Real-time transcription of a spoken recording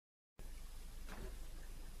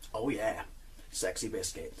Oh yeah, Sexy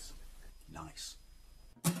Biscuits. Nice.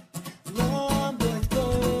 Longboard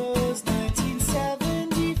Blues,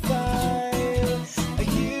 1975. A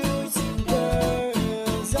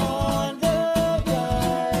YouTuber's on the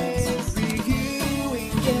rise.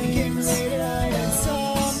 Reviewing games late at night and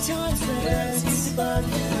sometimes friends used to bug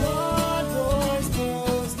him. Longboard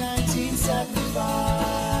Blues,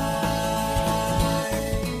 1975.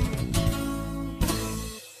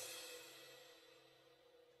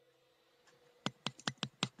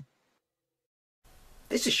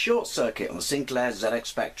 This is Short Circuit on the Sinclair ZX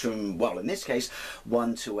Spectrum, well in this case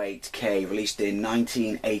 128K, released in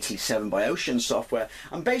 1987 by Ocean Software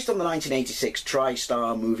and based on the 1986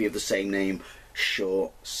 TriStar movie of the same name,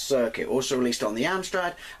 Short Circuit. Also released on the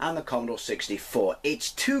Amstrad and the Commodore 64.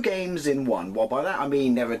 It's two games in one. Well, by that I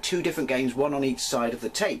mean there are two different games, one on each side of the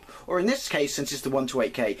tape. Or in this case, since it's the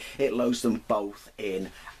 128K, it loads them both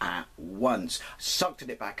in at once. Sucked at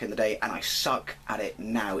it back in the day and I suck at it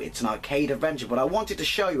now. It's an arcade adventure, but I wanted to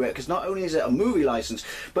show you it because not only is it a movie license,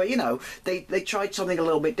 but you know, they tried something a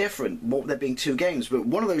little bit different, what there being two games. But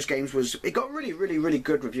one of those games was, it got really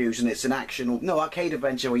good reviews, and it's an arcade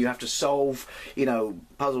adventure where you have to solve, you know,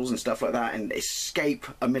 puzzles and stuff like that and escape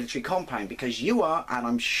a military compound, because you are, and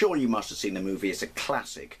I'm sure you must have seen the movie, it's a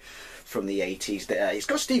classic from the 80s. It's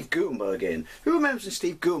got Steve Guttenberg in. Who remembers when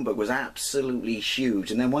Steve Guttenberg was absolutely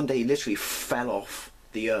huge and then one day he literally fell off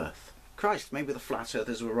the earth? Christ, maybe the flat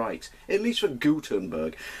earthers were right. At least for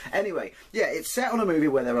Gutenberg. Anyway, yeah, it's set on a movie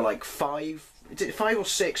where there are like five or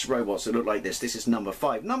six robots that look like this. This is number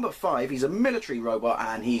 5. Number 5, he's a military robot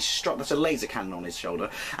and he's struck, that's a laser cannon on his shoulder,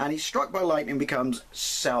 and he's struck by lightning and becomes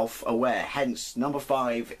self-aware. Hence, number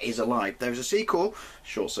 5 is alive. There's a sequel,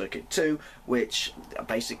 Short Circuit 2, which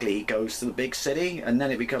basically goes to the big city and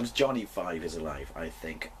then it becomes Johnny 5 is alive, I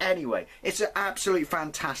think. Anyway, it's an absolutely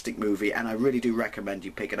fantastic movie and I really do recommend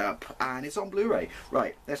you pick it up, and it's on Blu-ray.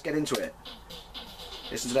 Right, let's get into it.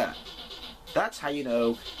 Listen to that. That's how you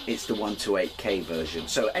know it's the 128K version.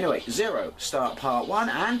 So anyway, 0, start part 1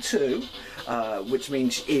 and 2, which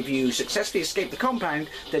means if you successfully escape the compound,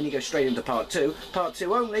 then you go straight into part 2. Part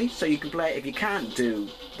 2 only, so you can play it if you can't do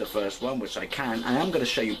the first one, which I can, and I'm going to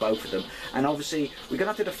show you both of them. And obviously, we're going to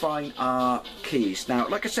have to define our keys. Now,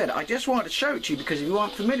 like I said, I just wanted to show it to you because if you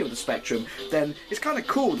aren't familiar with the Spectrum, then it's kind of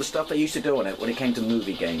cool, the stuff they used to do on it when it came to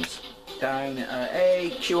movie games. Down,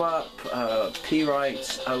 A, Q up, P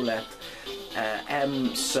right, O left.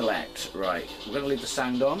 M select. Right, we're going to leave the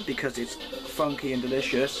sound on because it's funky and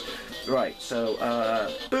delicious. Right, so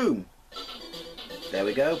boom, there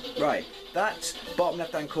we go. Right, that bottom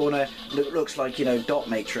left hand corner looks like, you know, dot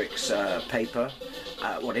matrix paper.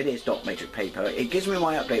 Well, it is dot matrix paper. It gives me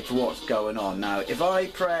my update for what's going on. Now if I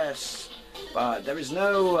press there is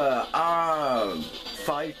no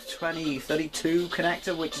R52032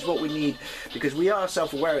 connector, which is what we need because we are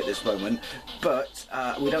self-aware at this moment, but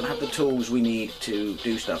we don't have the tools we need to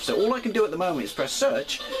do stuff. So all I can do at the moment is press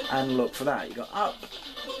search and look for that. You go up,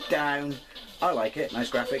 down. I like it,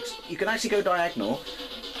 nice graphics. You can actually go diagonal.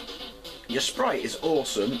 Your sprite is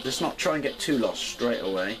awesome. Let's not try and get too lost straight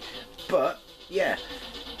away, but yeah.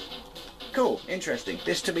 Cool, interesting.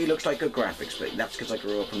 This to me looks like good graphics, but that's because I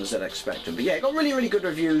grew up on the ZX Spectrum. But yeah, it got really good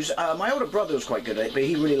reviews. My older brother was quite good at it, but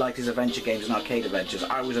he really liked his adventure games and arcade adventures.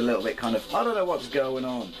 I was a little bit kind of, I don't know what's going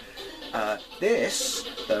on. This,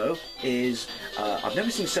 though, is, I've never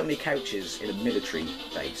seen so many couches in a military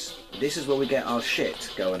base. This is where we get our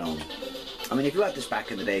shit going on. I mean, if you had this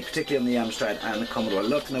back in the day, particularly on the Amstrad and the Commodore, I'd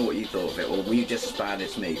love to know what you thought of it, or were you just as bad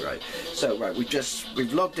as me, right? So, right,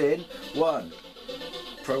 we've logged in. 1.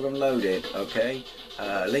 Program loaded, okay.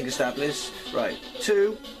 Link established. Right.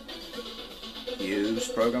 2. Use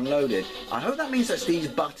program loaded. I hope that means that's these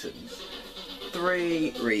buttons.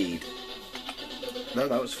 3. Read. No,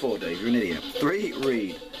 that was 4, Dave. You're an idiot. 3.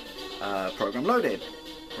 Read. Program loaded.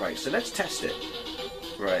 Right. So let's test it.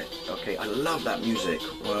 Right. Okay. I love that music.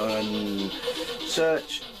 1.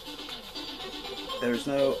 Search. There is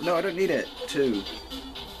no. No, I don't need it. 2.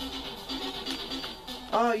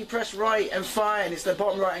 Oh, you press right and fire and it's the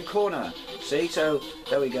bottom right hand corner. See, so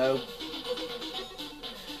there we go.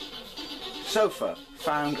 Sofa,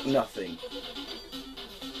 found nothing.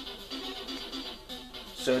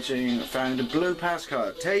 Searching, found a blue pass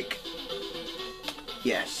card. Take.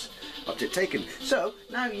 Yes, object taken. So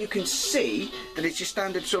now you can see that it's your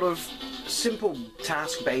standard sort of simple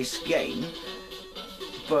task based game.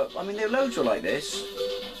 But I mean, there are loads of like this.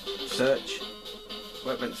 Search,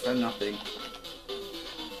 weapons, found nothing.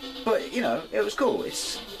 But, you know, it was cool.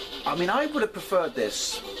 I mean, I would have preferred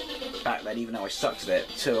this back then, even though I sucked at it,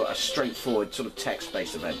 to a straightforward sort of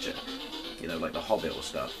text-based adventure. You know, like The Hobbit or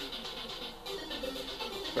stuff.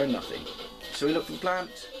 Found nothing. So we look for the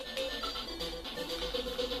plant.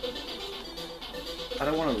 I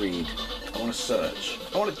don't want to read. I want to search.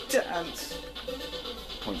 I want to dance.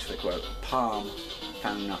 Points for the quote. Palm.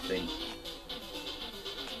 Found nothing.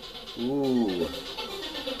 Ooh.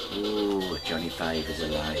 Ooh, Johnny Five is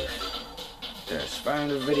alive. Yes,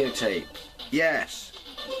 found a videotape. Yes.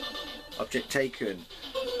 Object taken.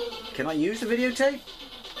 Can I use the videotape?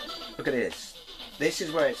 Look at this. This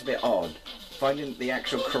is where it's a bit odd. Finding the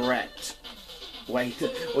actual correct way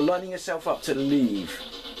to, or lining yourself up to leave.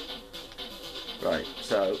 Right,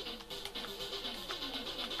 so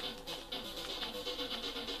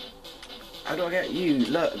how do I get you?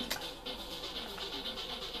 Look.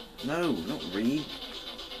 No, not read.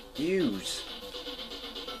 Use.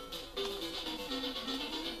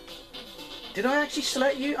 Did I actually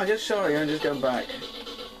select you? I'm just sorry, I'm just going back.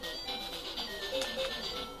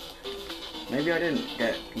 Maybe I didn't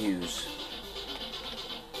get use.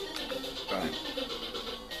 Right.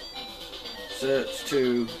 Search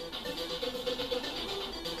to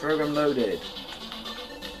program loaded.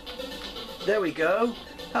 There we go.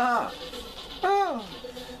 Ah. Oh.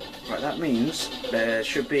 Right, that means there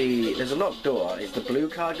should be. There's a locked door. Is the blue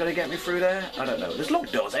card going to get me through there? I don't know. There's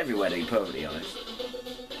locked doors everywhere, to be perfectly honest.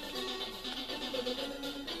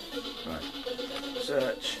 Right.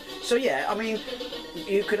 Search. So yeah, I mean,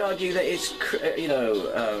 you could argue that it's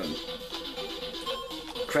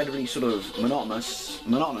incredibly sort of monotonous.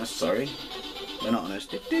 Sorry.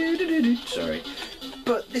 Sorry.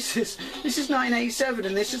 But this is 1987,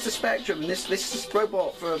 and this is the Spectrum, and this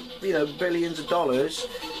robot for billions of dollars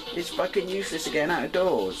is fucking useless again out of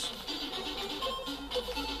doors.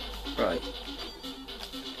 Right.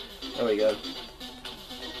 There we go.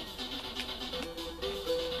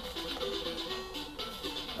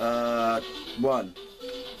 One.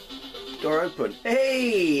 Door open.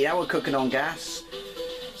 Hey, now we're cooking on gas.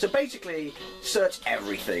 So basically, search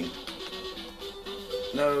everything.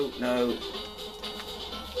 No, no.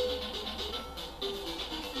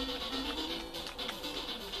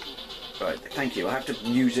 Right, thank you. I have to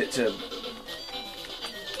use it to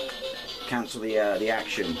cancel the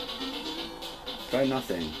action. Found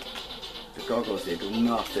nothing. The goggles did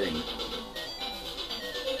nothing.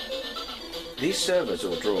 These servers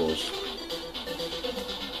or drawers?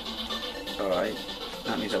 Alright,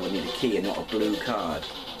 that means I would need a key and not a blue card.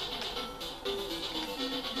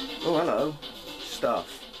 Oh, hello.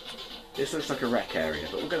 Stuff. This looks like a wreck area,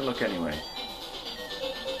 but we're going to look anyway.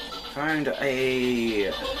 Found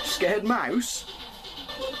a scared mouse?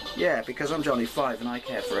 Yeah, because I'm Johnny Five and I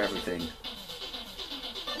care for everything.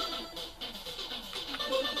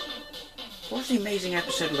 What was the amazing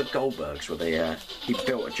episode of the Goldbergs where he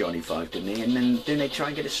built a Johnny Five, didn't he? And then didn't they try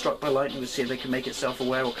and get it struck by lightning to see if they can make it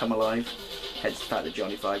self-aware or come alive? Hence the fact that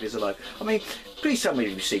Johnny Five is alive. I mean, please tell me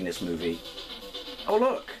you've seen this movie. Oh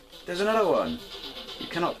look, there's another one. You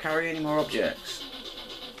cannot carry any more objects.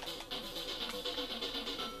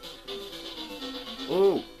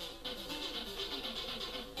 Ooh.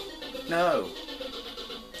 No.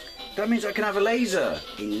 That means I can have a laser.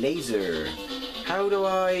 A laser. How do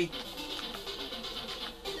I...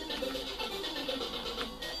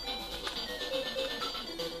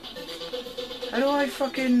 How do I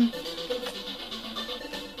fucking...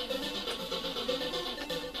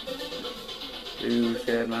 Two,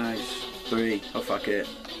 scared mice. Three. Oh, fuck it.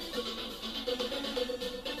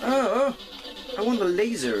 Oh! I want the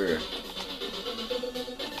laser.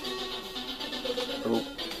 Oh.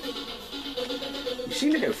 You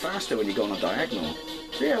seem to go faster when you go on a diagonal.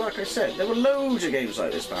 So yeah, like I said, there were loads of games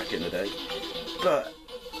like this back in the day. But,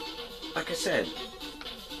 like I said,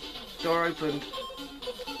 door opened.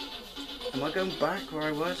 Am I going back where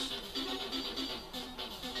I was?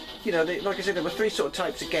 You know, like I said, there were three sort of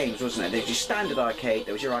types of games, wasn't there? There was your standard arcade,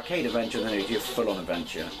 there was your arcade adventure, and then there was your full-on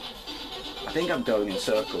adventure. I think I'm going in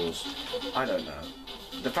circles. I don't know.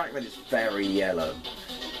 The fact that it's very yellow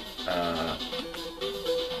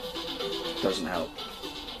doesn't help.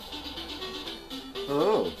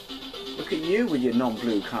 Oh, look at you with your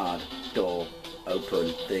non-blue card. Door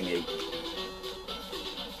open thingy.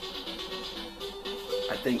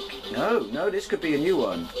 I think... No, this could be a new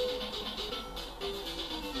one.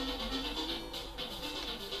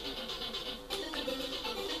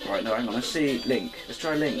 Right, no, hang on, let's see Link. Let's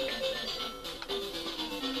try Link.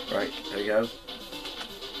 Right, there we go.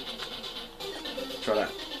 Try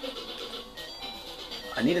that.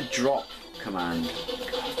 I need a drop command.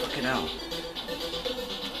 God, fucking hell.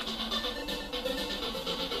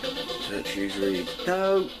 Search, use, read.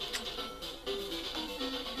 No!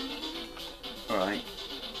 Alright.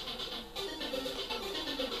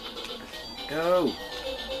 Go!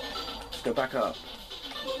 Let's go back up.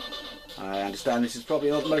 I understand this is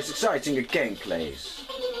probably not the most exciting of gameplays.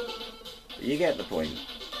 But you get the point.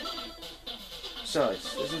 So,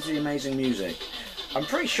 listen to the amazing music. I'm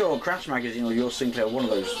pretty sure Crash Magazine or Your Sinclair, one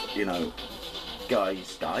of those, you know,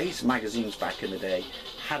 magazines back in the day,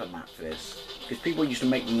 had a map for this. Because people used to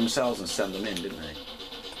make them themselves and send them in, didn't they?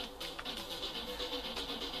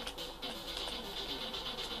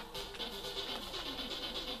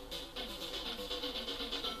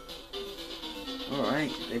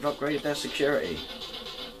 Alright, they've upgraded their security.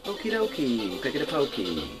 Okie dokie, pick it a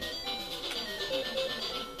pokey.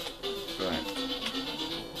 Right.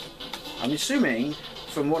 I'm assuming,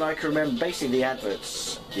 from what I can remember, basically the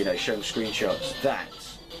adverts, you know, showing screenshots, that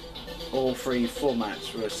all three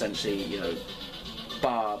formats were essentially, you know,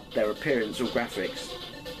 bar their appearance or graphics,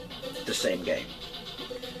 the same game.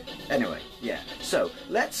 Anyway, yeah, so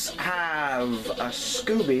let's have a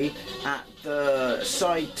Scooby at the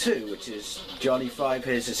side 2, which is Johnny 5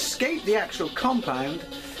 has escaped the actual compound,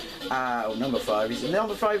 or number 5, he's in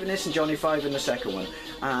number 5 in this and Johnny 5 in the second one,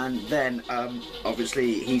 and then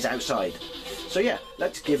obviously he's outside. So yeah,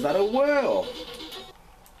 let's give that a whirl.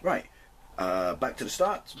 Right, back to the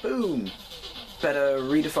start, boom, better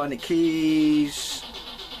redefine the keys.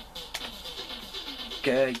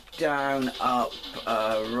 Okay, down, up,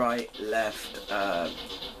 right, left,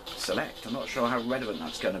 select. I'm not sure how relevant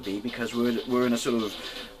that's going to be because we're in a sort of,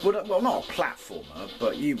 well, not a platformer,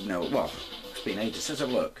 but you know, well, it's been ages since I've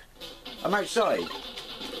looked. I'm outside,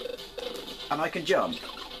 and I can jump,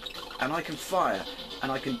 and I can fire,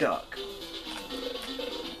 and I can duck.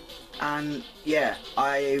 And yeah,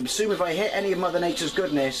 I assume if I hit any of Mother Nature's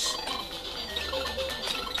goodness,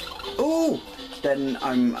 ooh, then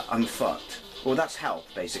I'm fucked. Well, that's health,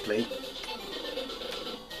 basically.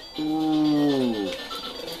 Ooh.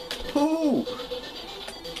 Ooh.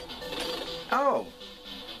 Oh.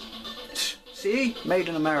 See? Made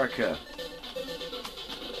in America.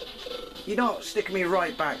 You're not sticking me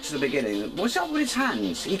right back to the beginning. What's up with his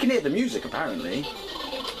hands? He can hear the music, apparently.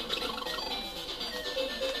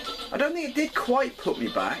 I don't think it did quite put me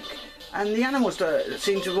back. And the animals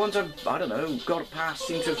seem to, once I've, I don't know, got past,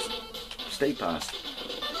 seem to have stayed past.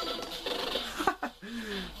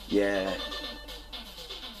 Yeah.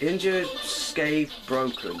 Injured, scathed,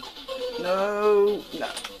 broken. No, no.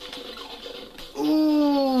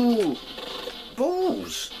 Ooh!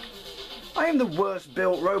 Balls! I am the worst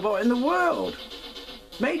built robot in the world.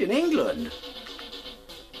 Made in England.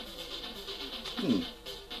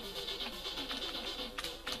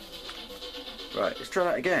 Right, let's try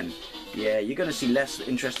that again. Yeah, you're going to see less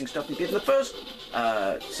interesting stuff than you did in the first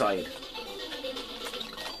side.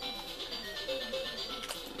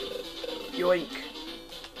 Yoink.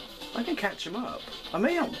 I can catch him up. I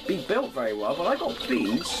may not be built very well, but I got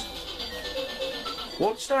beans.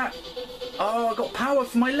 What's that? Oh, I got power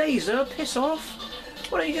for my laser. Piss off.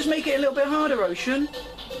 Why don't you just make it a little bit harder, Ocean?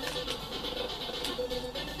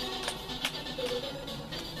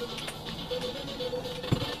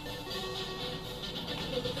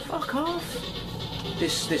 Fuck off.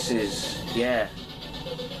 This is, yeah.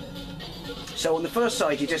 So on the first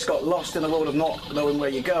side you just got lost in the world of not knowing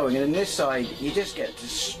where you're going, and in this side you just get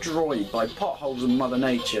destroyed by potholes and Mother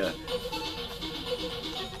Nature.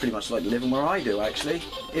 Pretty much like living where I do, actually,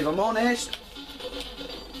 if I'm honest.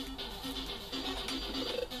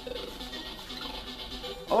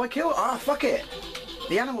 Oh, I killed, ah, fuck it.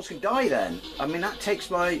 The animals can die then. I mean, that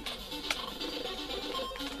takes my...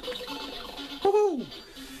 Woohoo!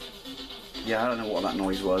 Yeah, I don't know what that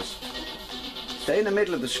noise was. Stay in the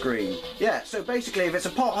middle of the screen. Yeah, so basically if it's a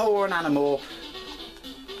pothole or an animal,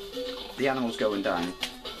 the animal's going down.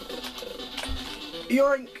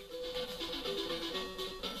 Yoink!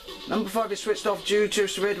 Number 5 is switched off due to a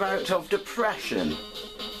severe amount of depression.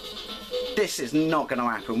 This is not going to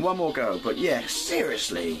happen. One more go, but yeah,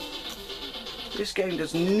 seriously. This game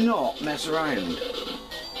does not mess around.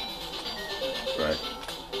 Right.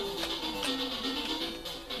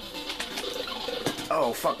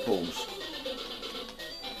 Oh, fuck balls.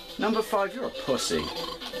 Number 5, you're a pussy.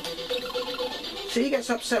 See, he gets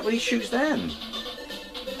upset when he shoots them.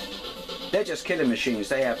 They're just killing machines.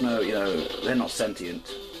 They have no, you know, they're not sentient.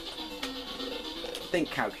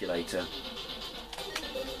 Think calculator.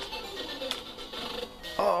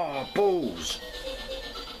 Oh, balls.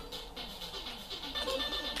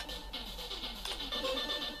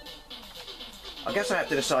 I guess I have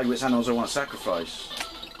to decide which animals I want to sacrifice.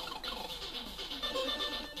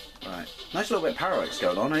 Right. Nice little bit of parallax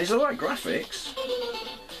going on, and it's alright graphics.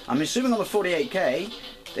 I'm assuming on the 48K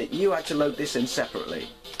that you had to load this in separately.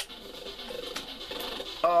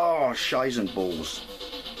 Oh, shies and balls.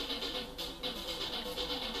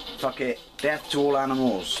 Fuck it. Death to all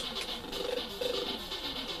animals.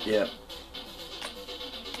 Yeah.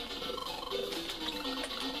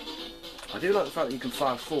 I do like the fact that you can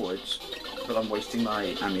fire forwards, but I'm wasting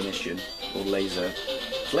my ammunition, or laser.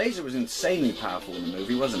 Laser was insanely powerful in the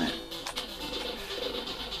movie, wasn't it?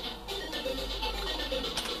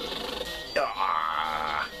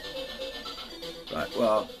 Ah! Right,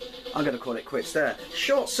 well, I'm going to call it quits there.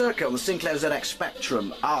 Short circuit on the Sinclair ZX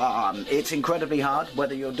Spectrum. It's incredibly hard,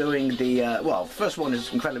 whether you're doing the... well, the first one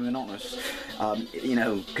is incredibly monotonous, you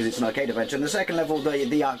know, because it's an arcade adventure. And the second level,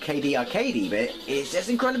 the arcadey bit, is just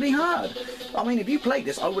incredibly hard. I mean, if you played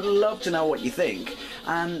this, I would love to know what you think.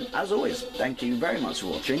 And as always, thank you very much for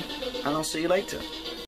watching, and I'll see you later.